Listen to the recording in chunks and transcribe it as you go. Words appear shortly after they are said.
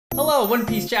Hello, One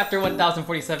Piece chapter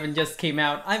 1047 just came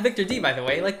out. I'm Victor D, by the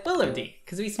way, like Willow D,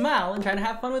 because we smile and try to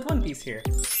have fun with One Piece here.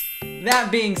 That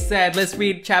being said, let's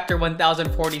read chapter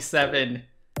 1047.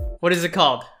 What is it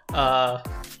called?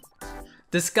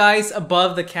 Disguise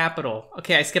Above the Capital.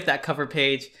 Okay, I skipped that cover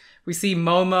page. We see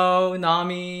Momo,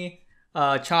 Nami,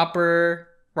 Chopper,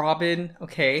 Robin.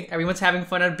 Okay, everyone's having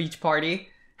fun at a beach party.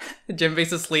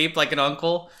 Jinbei's asleep like an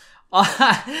uncle.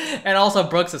 And also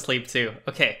Brooke's asleep too.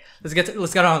 Okay, let's get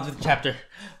on with the chapter.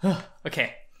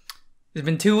 Okay, it's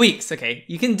been 2 weeks. Okay,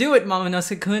 you can do it,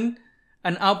 Momonosuke-kun.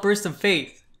 An outburst of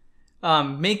faith.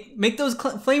 Make those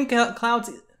flame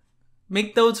clouds.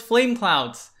 Make those flame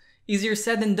clouds. Easier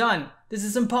said than done. This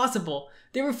is impossible.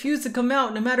 They refuse to come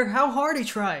out no matter how hard I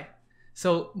try.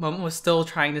 So Momo was still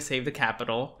trying to save the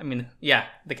capital. I mean, yeah,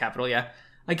 the capital. Yeah,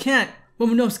 I can't.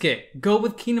 Momonosuke, go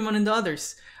with Kinemon and the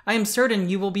others. I am certain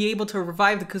you will be able to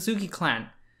revive the Kozuki clan.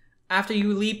 After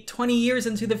you leap 20 years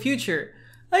into the future.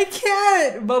 I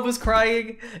can't! Bub was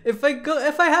crying. If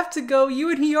I have to go, you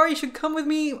and Hiyori should come with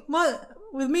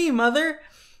me, mother.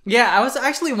 Yeah, I was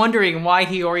actually wondering why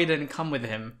Hiyori didn't come with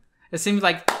him. It seems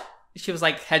like she was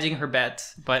like hedging her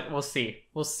bet, but we'll see.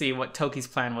 We'll see what Toki's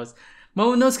plan was.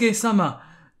 Momonosuke-sama,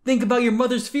 think about your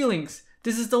mother's feelings.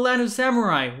 This is the land of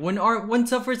samurai. When one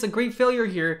suffers a great failure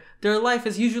here, their life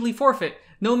is usually forfeit.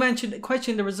 No man should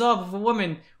question the resolve of a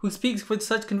woman who speaks with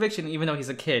such conviction, even though he's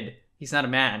a kid. He's not a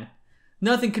man.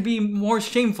 Nothing could be more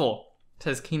shameful,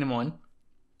 says Kinemon.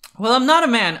 Well, I'm not a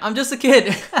man. I'm just a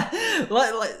kid.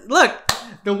 Look,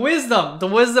 the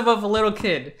wisdom of a little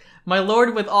kid. My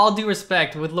lord, with all due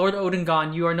respect, with Lord Odin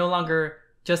gone, you are no longer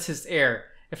just his heir.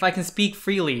 If I can speak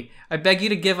freely, I beg you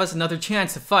to give us another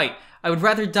chance to fight. I would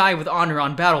rather die with honor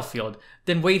on battlefield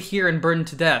than wait here and burn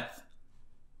to death.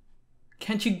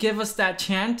 Can't you give us that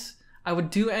chance? I would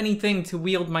do anything to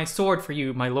wield my sword for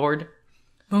you, my lord.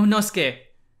 Momonosuke.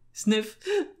 Sniff.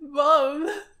 Mom.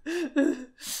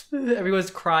 Everyone's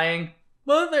crying.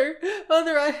 Mother,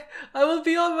 I will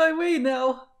be on my way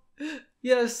now.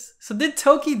 Yes. So did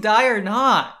Toki die or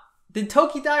not?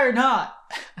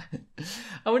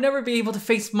 I would never be able to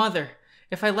face mother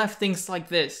if I left things like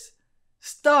this.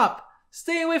 Stop!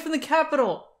 Stay away from the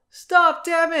capital! Stop,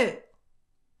 damn it!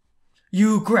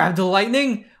 You grabbed the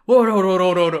lightning? Whoa,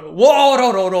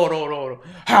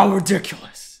 how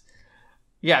ridiculous!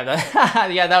 Yeah,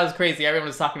 that was crazy. Everyone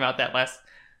was talking about that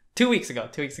 2 weeks ago.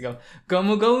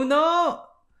 Gomu Gomu no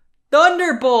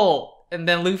Thunderbolt! And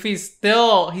then Luffy's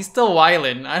still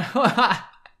wildin'.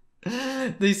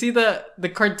 Do you see the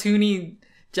cartoony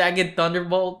jagged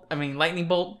lightning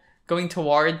bolt going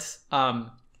towards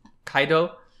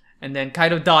Kaido? And then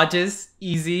Kaido dodges.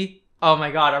 Easy. Oh my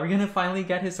god, are we gonna finally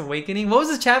get his awakening? What was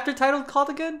the chapter title called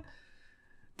again?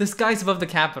 Disguise Above the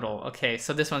Capital. Okay,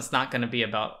 so this one's not gonna be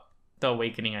about the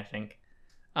awakening, I think.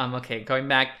 Okay, going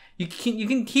back. You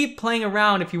can keep playing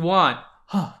around if you want.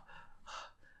 Huh?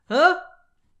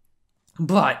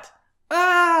 But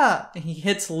he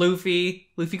hits Luffy.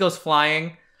 Luffy goes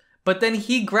flying. But then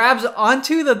he grabs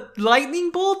onto the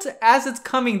lightning bolt as it's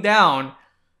coming down.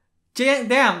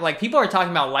 Damn, like people are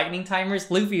talking about lightning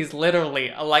timers. Luffy is literally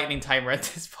a lightning timer at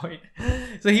this point.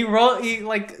 So he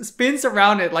like spins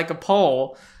around it like a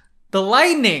pole. The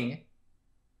lightning.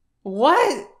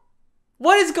 What?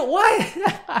 What?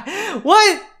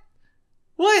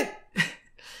 What?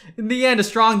 In the end, a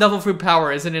strong devil fruit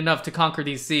power isn't enough to conquer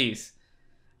these seas.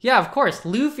 Yeah, of course,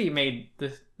 Luffy made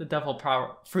the devil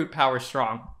fruit power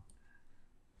strong.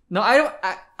 No, I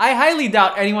highly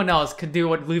doubt anyone else could do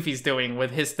what Luffy's doing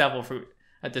with his devil fruit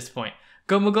at this point.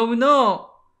 Gomu Gomu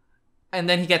no! And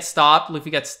then he gets stopped. Luffy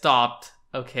gets stopped.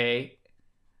 Okay.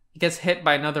 He gets hit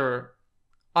by another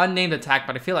unnamed attack,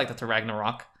 but I feel like that's a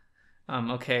Ragnarok.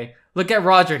 Okay. Look at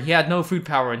Roger. He had no fruit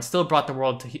power and still brought the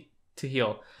world to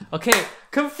heal. Okay,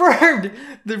 confirmed!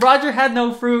 The Roger had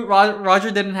no fruit.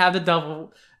 Roger didn't have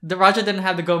Roger didn't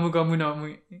have the Gomu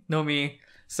Gomu no Mi.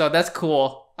 So that's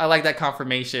cool. I like that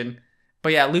confirmation.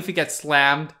 But yeah, Luffy gets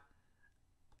slammed.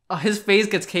 His face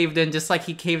gets caved in just like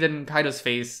he caved in Kaido's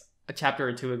face a chapter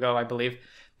or two ago, I believe.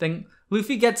 Then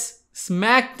Luffy gets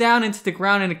smacked down into the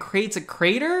ground and it creates a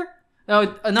crater? No,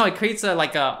 it creates a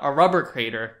rubber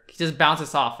crater. He just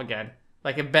bounces off again.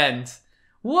 Like it bends.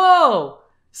 Whoa!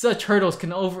 Such hurdles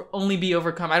can only be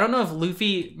overcome. I don't know if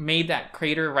Luffy made that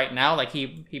crater right now. Like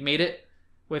he made it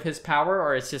with his power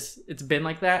or it's been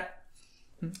like that.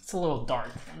 It's a little dark.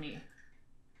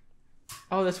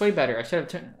 Oh, that's way better. I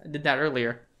should have did that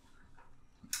earlier.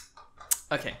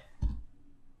 Okay.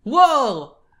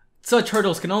 Whoa! Such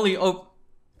hurdles can only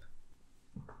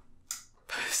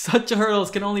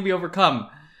be overcome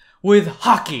with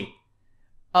hockey.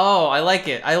 Oh, I like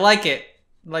it.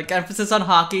 Like, emphasis on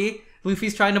hockey.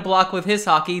 Luffy's trying to block with his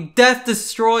hockey. Death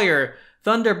Destroyer,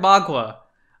 Thunder Bagua.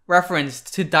 Reference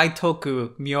to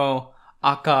Daitoku Myo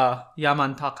Aka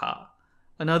Yamantaka.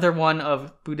 Another one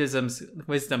of Buddhism's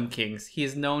wisdom kings. He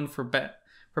is known for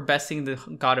besting the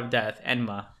god of death,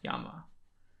 Enma Yama.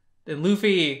 Then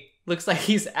Luffy looks like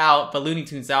he's out, but Looney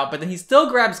Tunes out. But then he still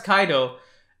grabs Kaido,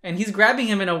 and he's grabbing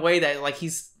him in a way that like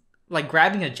he's like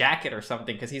grabbing a jacket or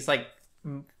something, because he's like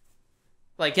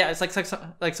yeah, it's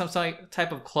like some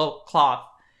type of cloth.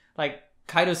 Like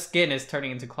Kaido's skin is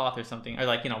turning into cloth or something, or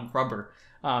like, you know, rubber.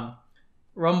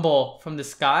 Rumble from the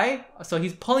sky. So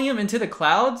he's pulling him into the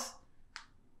clouds,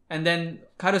 and then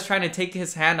Kaido's trying to take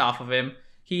his hand off of him.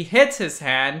 He hits his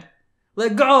hand.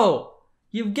 Let go!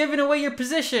 You've given away your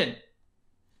position.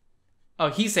 Oh,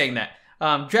 he's saying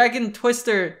that. Dragon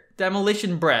Twister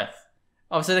Demolition Breath.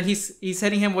 Oh, so then he's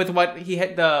hitting him with what he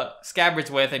hit the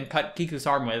scabbards with and cut Kiku's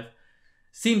arm with.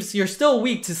 Seems you're still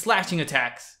weak to slashing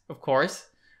attacks, of course.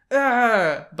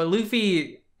 But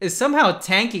Luffy is somehow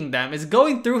tanking them. It's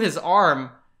going through his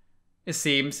arm, it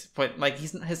seems. But like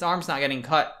his arm's not getting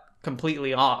cut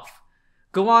completely off.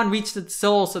 Go on, reach the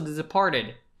souls of the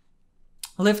departed.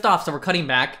 Lift off, so we're cutting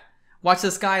back. Watch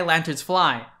the sky lanterns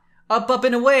fly. Up, up,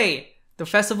 and away! The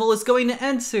festival is going to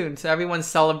end soon, so everyone's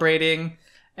celebrating.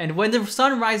 And when the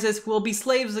sun rises, we'll be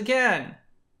slaves again.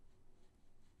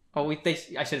 Oh,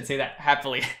 I shouldn't say that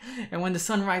happily. And when the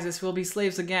sun rises, we'll be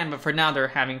slaves again. But for now, they're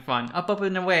having fun. Up, up,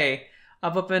 and away.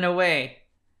 Up, up, and away.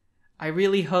 I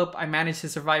really hope I manage to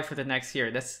survive for the next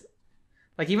year. That's...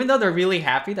 Like, even though they're really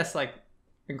happy, that's, like,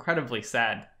 incredibly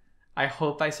sad. I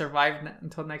hope I survive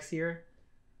until next year.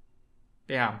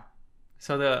 Yeah.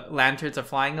 So the lanterns are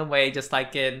flying away, just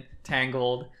like in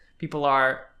Tangled. People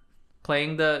are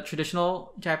playing the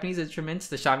traditional Japanese instruments,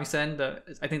 the shamisen.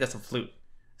 I think that's a flute.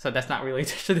 So that's not really a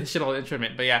traditional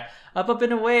instrument, but yeah. Up, up,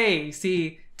 and away. You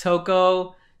see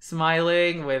Toko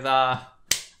smiling with, I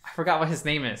forgot what his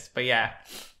name is, but yeah.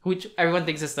 Which everyone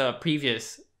thinks is the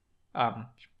previous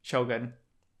shogun.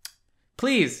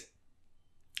 Please,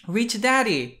 reach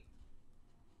daddy.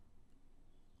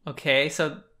 Okay,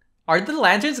 so are the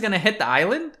lanterns gonna hit the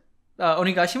island?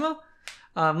 Onigashima?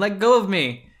 Let go of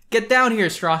me. Get down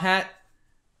here, Straw Hat.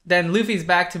 Then Luffy's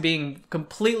back to being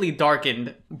completely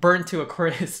darkened, burnt to a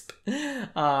crisp.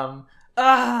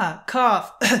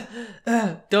 Cough.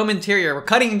 Dome interior. We're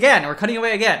cutting again. We're cutting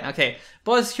away again. Okay.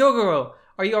 Boss Hyogoro,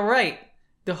 are you alright?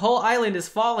 The whole island is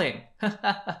falling.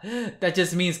 That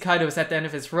just means Kaido's at the end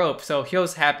of his rope, so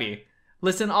Hyo's happy.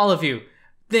 Listen, all of you.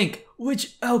 Think,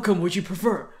 which outcome would you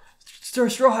prefer? Sir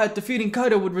Straw Hat defeating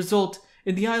Kaido would result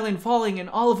in the island falling and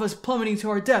all of us plummeting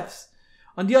to our deaths.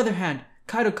 On the other hand,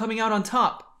 Kaido coming out on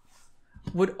top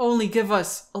would only give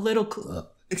us a little...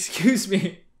 excuse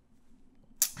me.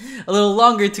 A little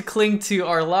longer to cling to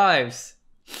our lives.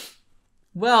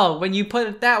 Well, when you put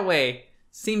it that way,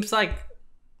 seems like...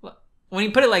 When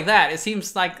you put it like that, it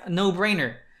seems like a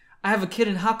no-brainer. I have a kid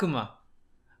in Hakuma.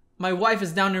 My wife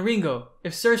is down in Ringo.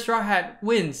 If Sir Straw Hat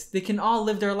wins, they can all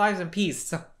live their lives in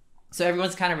peace. So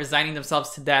everyone's kind of resigning themselves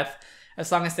to death as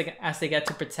long as they get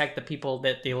to protect the people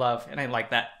that they love. And I like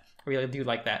that. I really do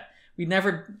like that. We'd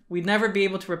never be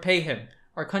able to repay him.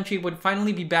 Our country would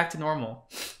finally be back to normal.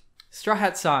 Straw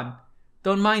Hat-san,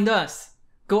 don't mind us.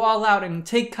 Go all out and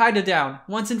take Kaido down,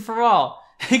 once and for all.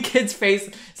 Kid's face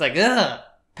is like, ugh.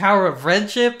 Power of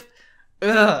friendship?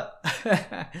 Ugh.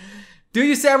 Do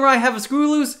you samurai have a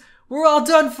screw loose? We're all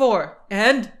done for.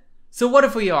 And? So what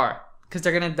if we are? Because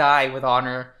they're gonna die with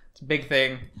honor. It's a big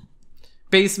thing.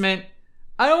 Basement.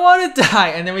 I don't want to die.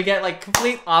 And then we get like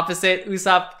complete opposite.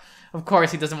 Usopp, of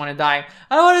course, he doesn't want to die.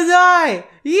 I want to die.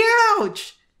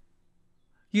 Youch!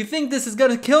 You think this is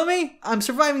gonna kill me? I'm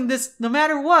surviving this no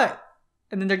matter what.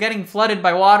 And then they're getting flooded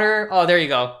by water. Oh, there you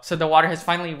go. So the water has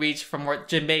finally reached from what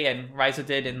Jinbei and Raizo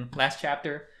did in last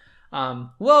chapter.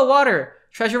 Whoa, water!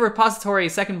 Treasure repository,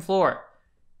 second floor.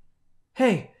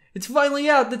 Hey, it's finally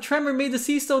out. The tremor made the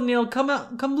sea stone nail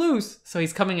come loose. So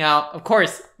he's coming out. Of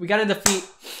course, we gotta defeat...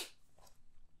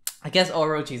 I guess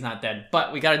Orochi's not dead,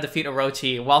 but we gotta defeat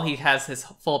Orochi while he has his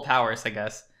full powers, I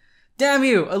guess. Damn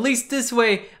you! At least this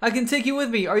way, I can take you with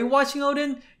me. Are you watching,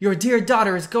 Odin? Your dear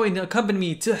daughter is going to accompany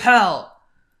me to hell!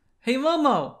 Hey,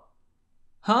 Momo!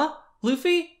 Huh?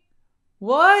 Luffy?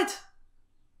 What?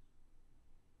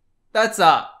 That's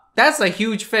a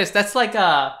huge fist. That's like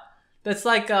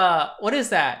what is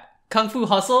that? Kung Fu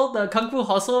Hustle? The Kung Fu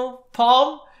Hustle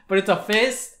palm? But it's a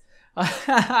fist?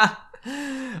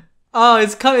 Oh,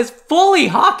 it's fully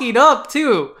hockeyed up,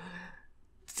 too!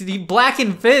 It's the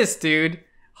blackened fist, dude.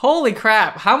 Holy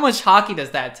crap, how much hockey does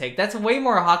that take? That's way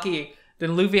more hockey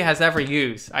than Luffy has ever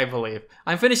used, I believe.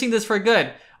 I'm finishing this for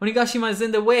good. Onigashima is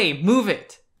in the way. Move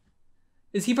it.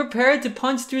 Is he prepared to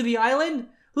punch through the island?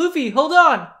 Luffy, hold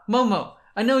on. Momo,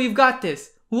 I know you've got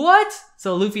this. What?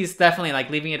 So Luffy is definitely like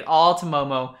leaving it all to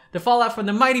Momo. The fallout from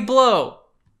the mighty blow.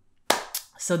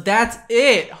 So that's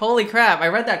it. Holy crap, I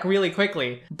read that really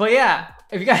quickly. But yeah,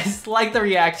 if you guys like the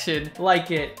reaction,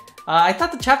 like it. I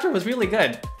thought the chapter was really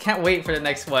good. Can't wait for the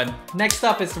next one. Next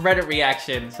up is the Reddit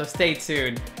reaction, so stay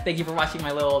tuned. Thank you for watching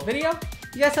my little video.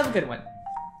 You guys have a good one.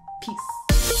 Peace.